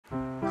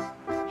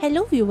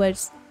Hello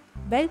viewers,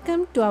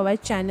 welcome to our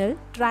channel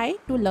Try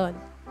to Learn.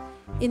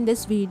 In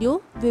this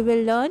video, we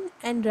will learn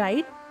and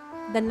write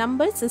the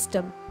number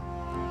system.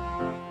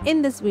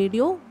 In this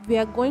video, we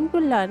are going to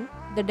learn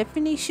the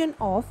definition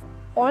of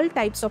all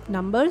types of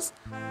numbers.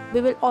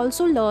 We will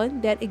also learn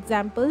their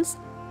examples.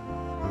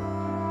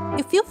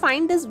 If you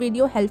find this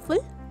video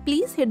helpful,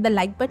 please hit the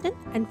like button,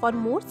 and for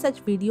more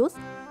such videos,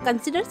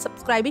 consider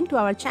subscribing to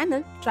our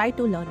channel Try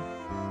to Learn.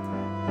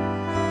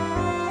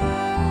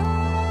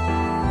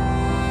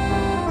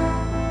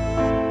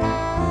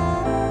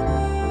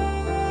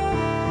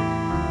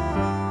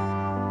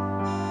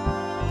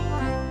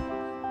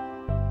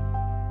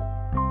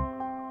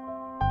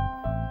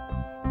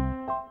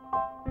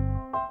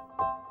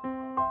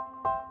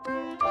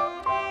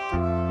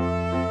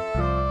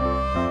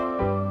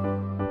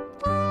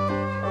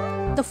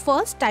 The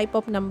first type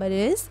of number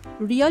is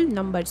real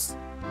numbers.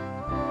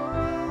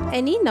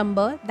 Any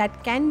number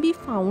that can be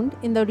found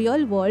in the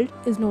real world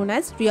is known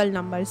as real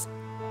numbers.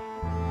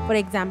 For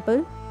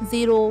example,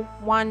 0,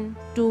 1,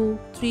 2,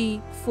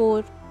 3,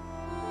 4.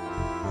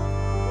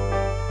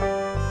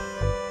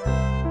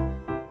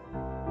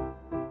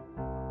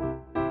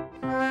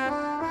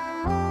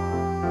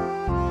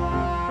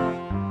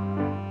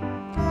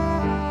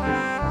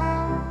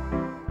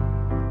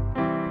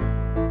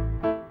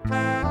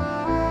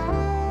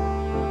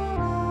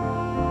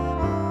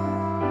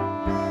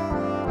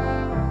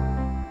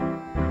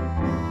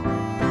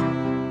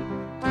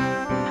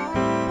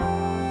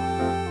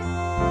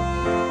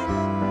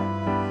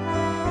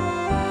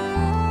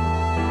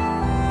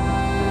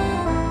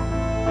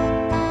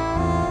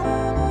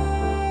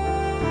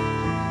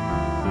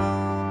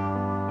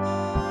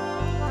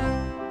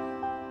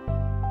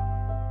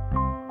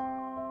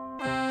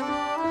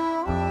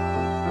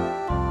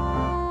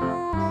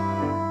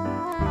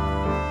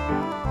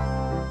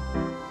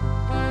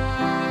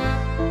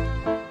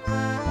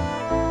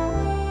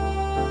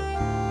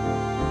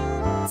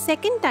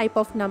 Second type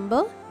of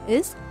number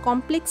is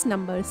complex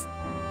numbers.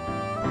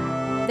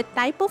 The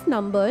type of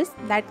numbers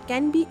that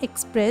can be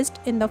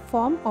expressed in the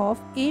form of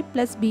a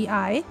plus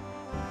bi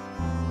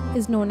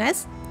is known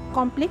as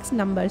complex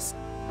numbers.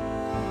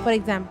 For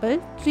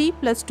example, 3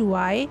 plus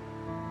 2i,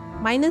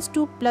 minus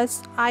 2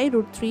 plus I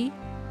root 3,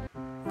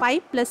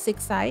 5 plus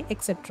 6i,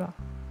 etc.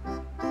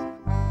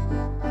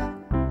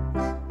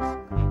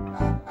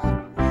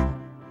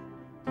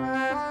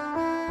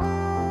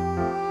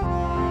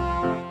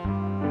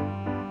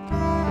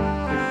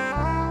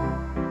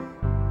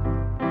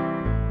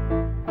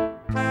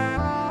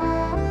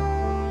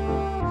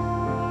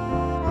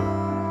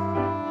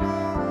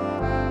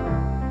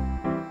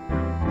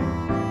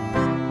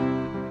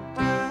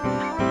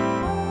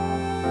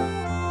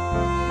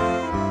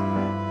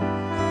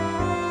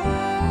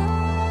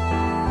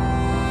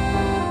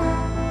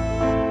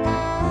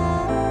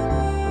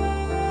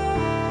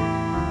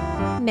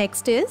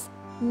 Next is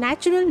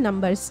natural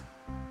numbers.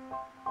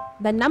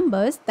 The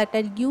numbers that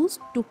are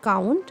used to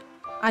count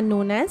are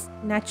known as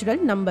natural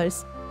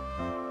numbers.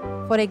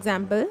 For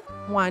example,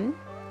 1,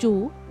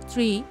 2,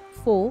 3,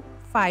 4,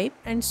 5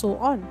 and so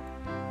on.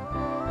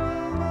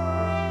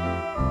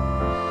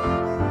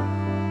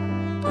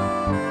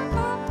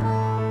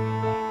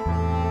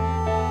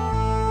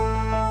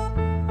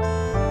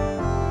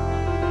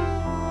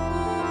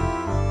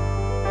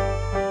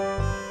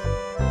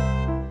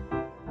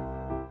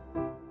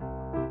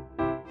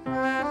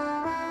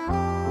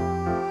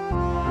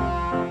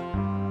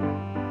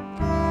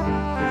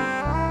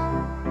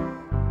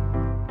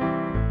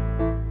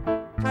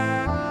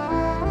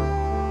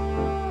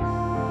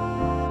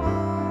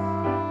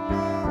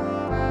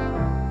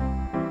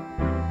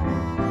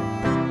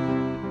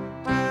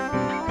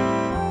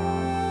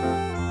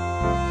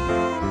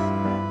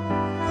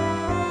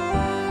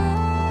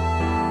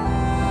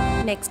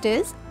 Next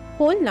is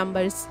whole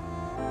numbers.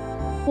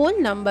 Whole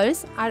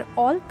numbers are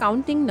all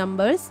counting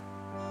numbers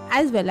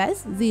as well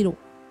as 0.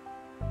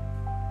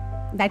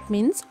 That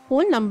means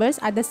whole numbers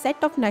are the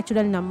set of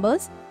natural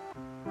numbers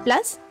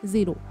plus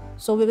 0.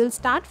 So we will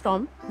start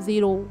from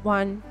 0,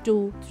 1,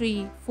 2,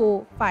 3,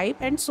 4, 5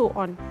 and so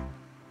on.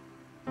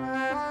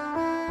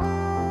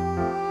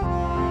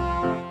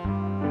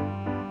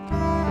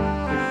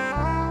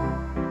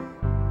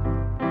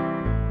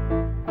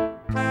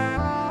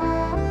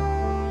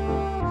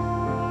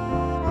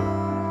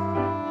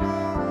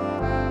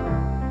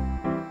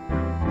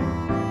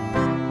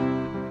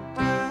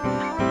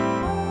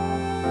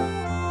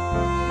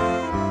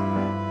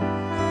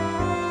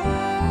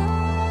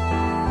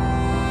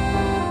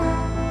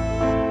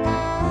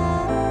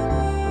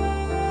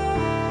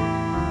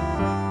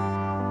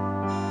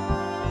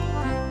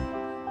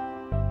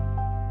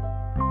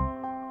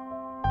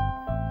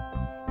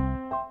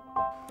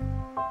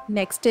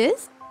 Next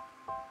is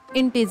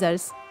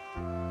integers.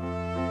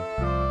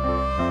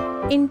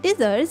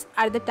 Integers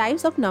are the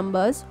types of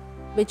numbers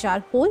which are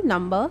whole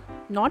number,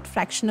 not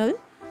fractional,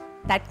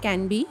 that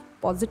can be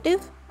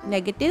positive,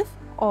 negative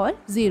or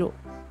 0.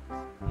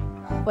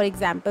 For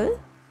example,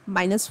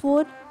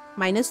 -4,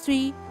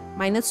 -3,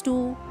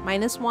 -2,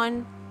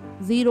 -1,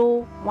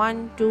 0,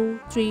 1, 2,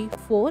 3,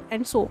 4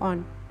 and so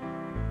on.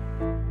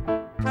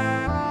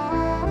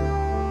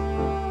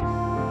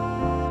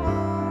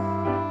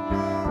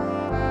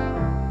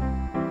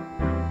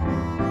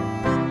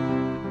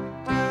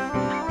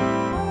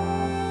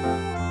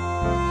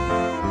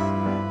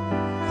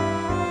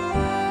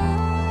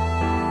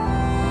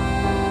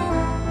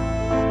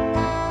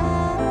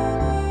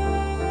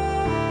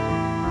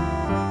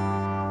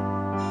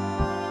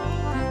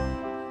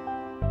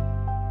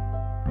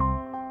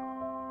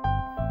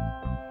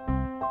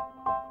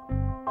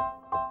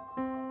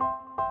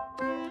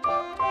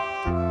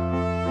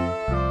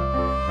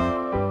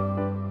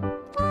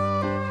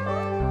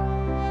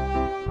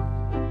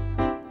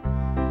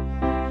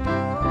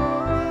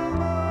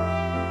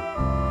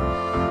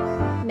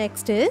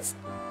 Next is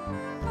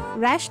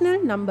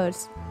rational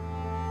numbers.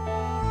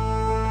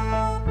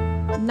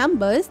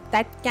 Numbers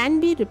that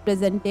can be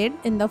represented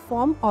in the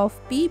form of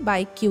p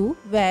by q,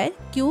 where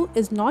q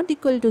is not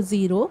equal to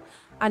 0,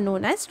 are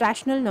known as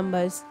rational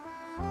numbers.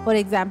 For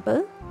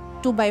example,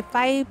 2 by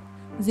 5,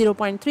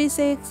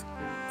 0.36,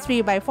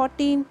 3 by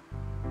 14,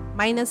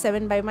 minus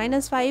 7 by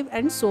minus 5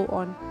 and so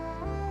on.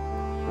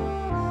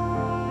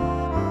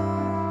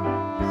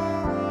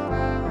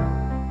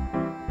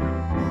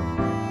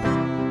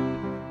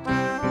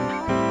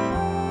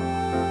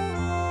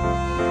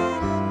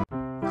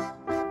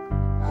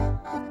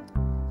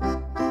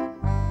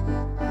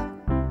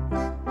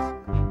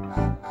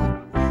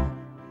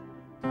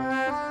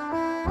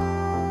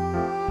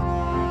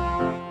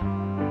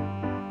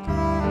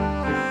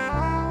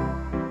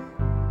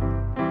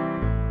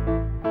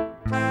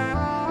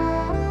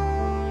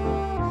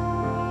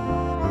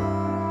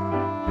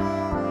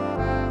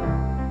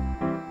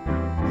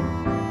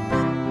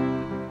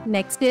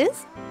 Next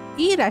is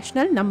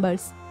irrational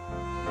numbers.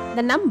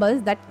 The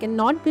numbers that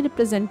cannot be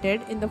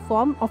represented in the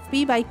form of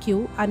p by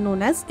q are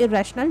known as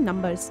irrational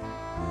numbers.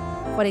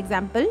 For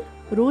example,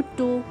 root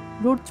 2,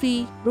 root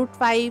 3, root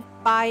 5,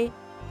 pi,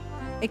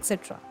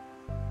 etc.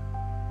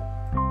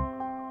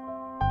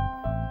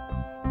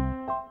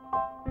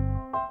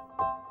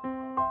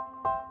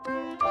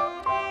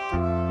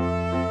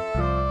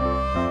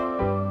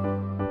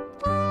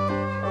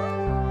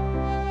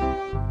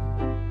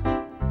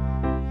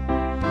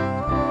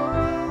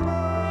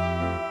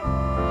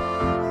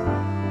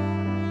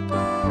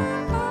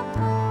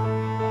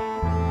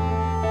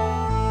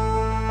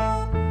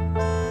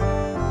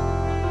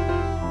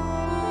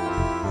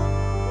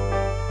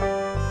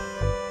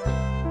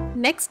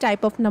 Next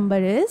type of number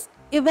is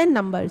even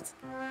numbers.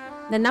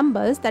 The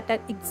numbers that are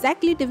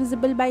exactly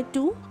divisible by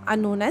 2 are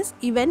known as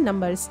even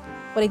numbers.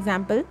 For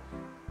example,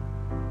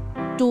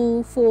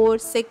 2, 4,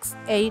 6,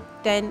 8,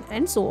 10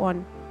 and so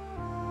on.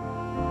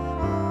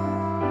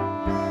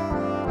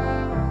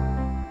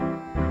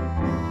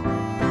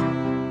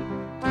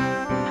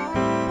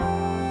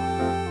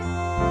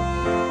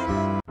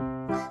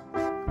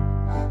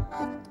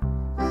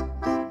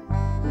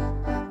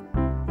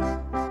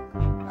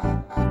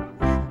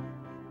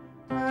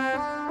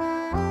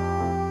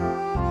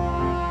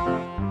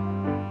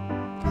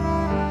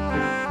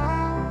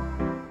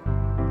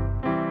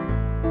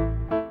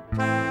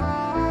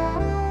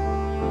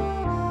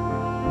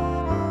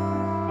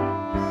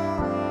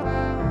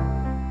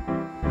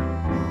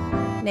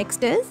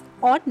 Next is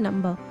odd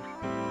number.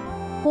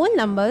 Whole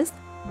numbers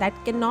that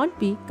cannot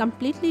be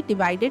completely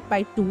divided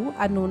by 2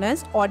 are known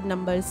as odd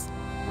numbers.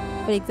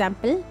 For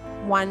example,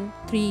 1,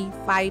 3,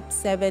 5,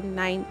 7,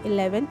 9,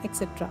 11,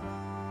 etc.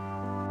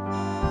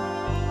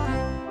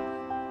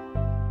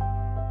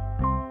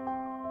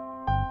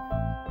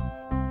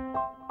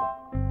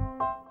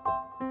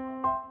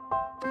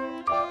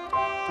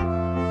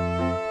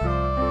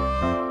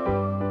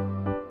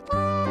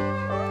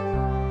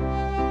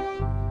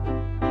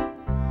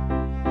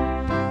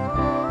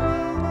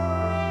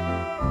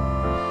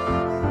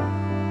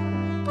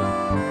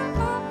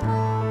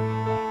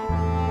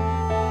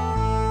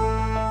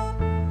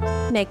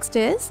 Next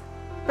is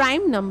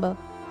prime number.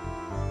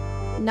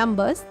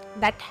 Numbers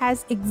that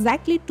has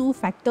exactly 2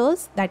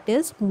 factors, that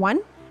is 1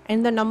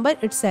 and the number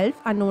itself,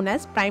 are known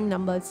as prime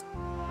numbers.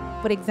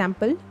 For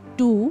example,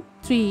 2,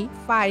 3,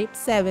 5,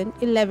 7,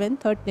 11,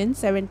 13,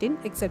 17,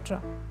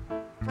 etc.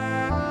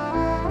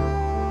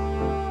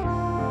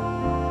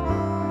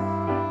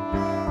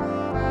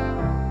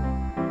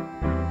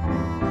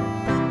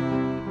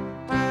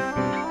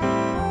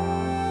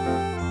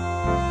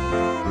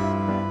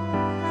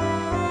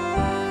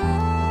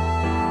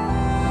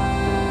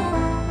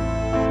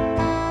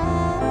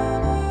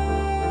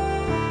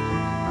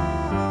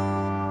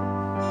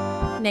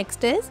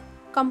 Next is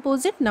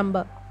composite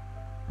number.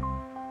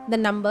 The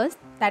numbers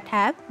that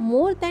have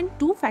more than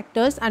 2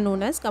 factors are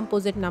known as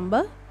composite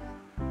number.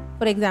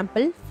 For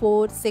example,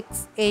 4,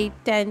 6, 8,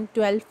 10,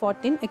 12,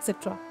 14,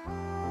 etc.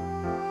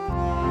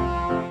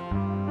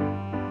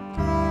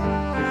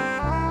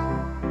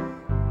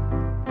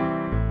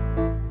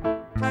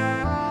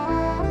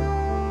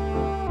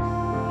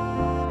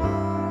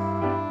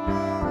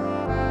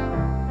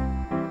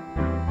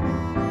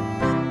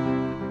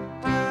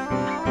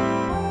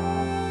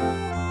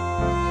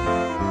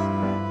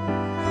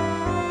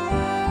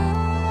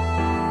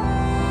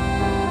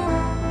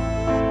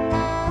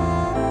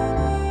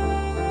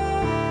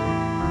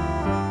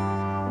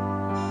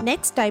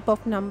 Next type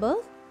of number,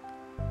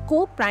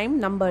 co-prime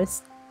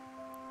numbers.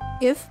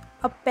 If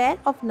a pair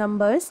of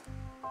numbers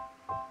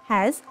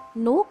has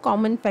no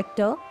common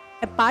factor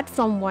apart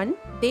from 1,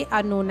 they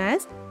are known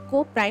as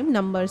co-prime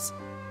numbers.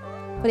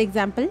 For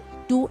example,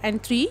 2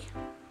 and 3,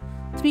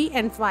 3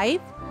 and 5,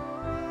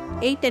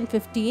 8 and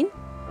 15,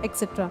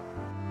 etc.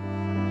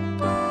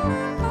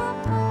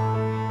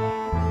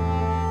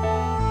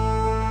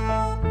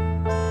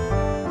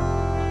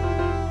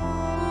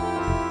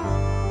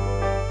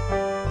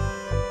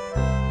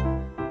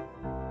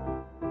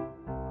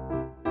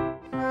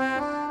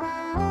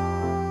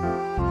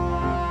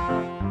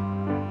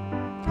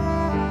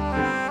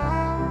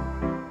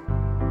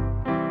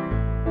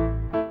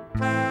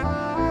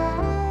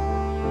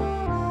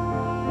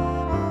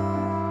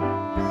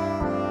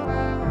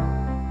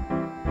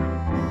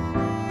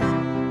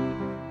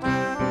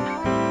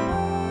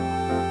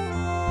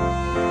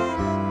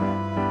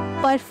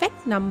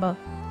 Perfect number.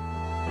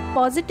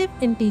 Positive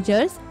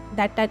integers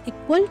that are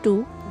equal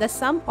to the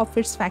sum of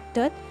its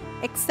factor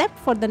except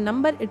for the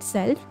number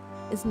itself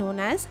is known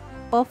as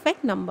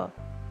perfect number.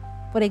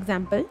 For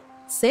example,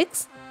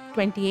 6,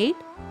 28,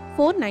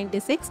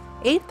 496,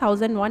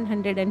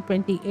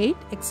 8128,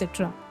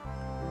 etc.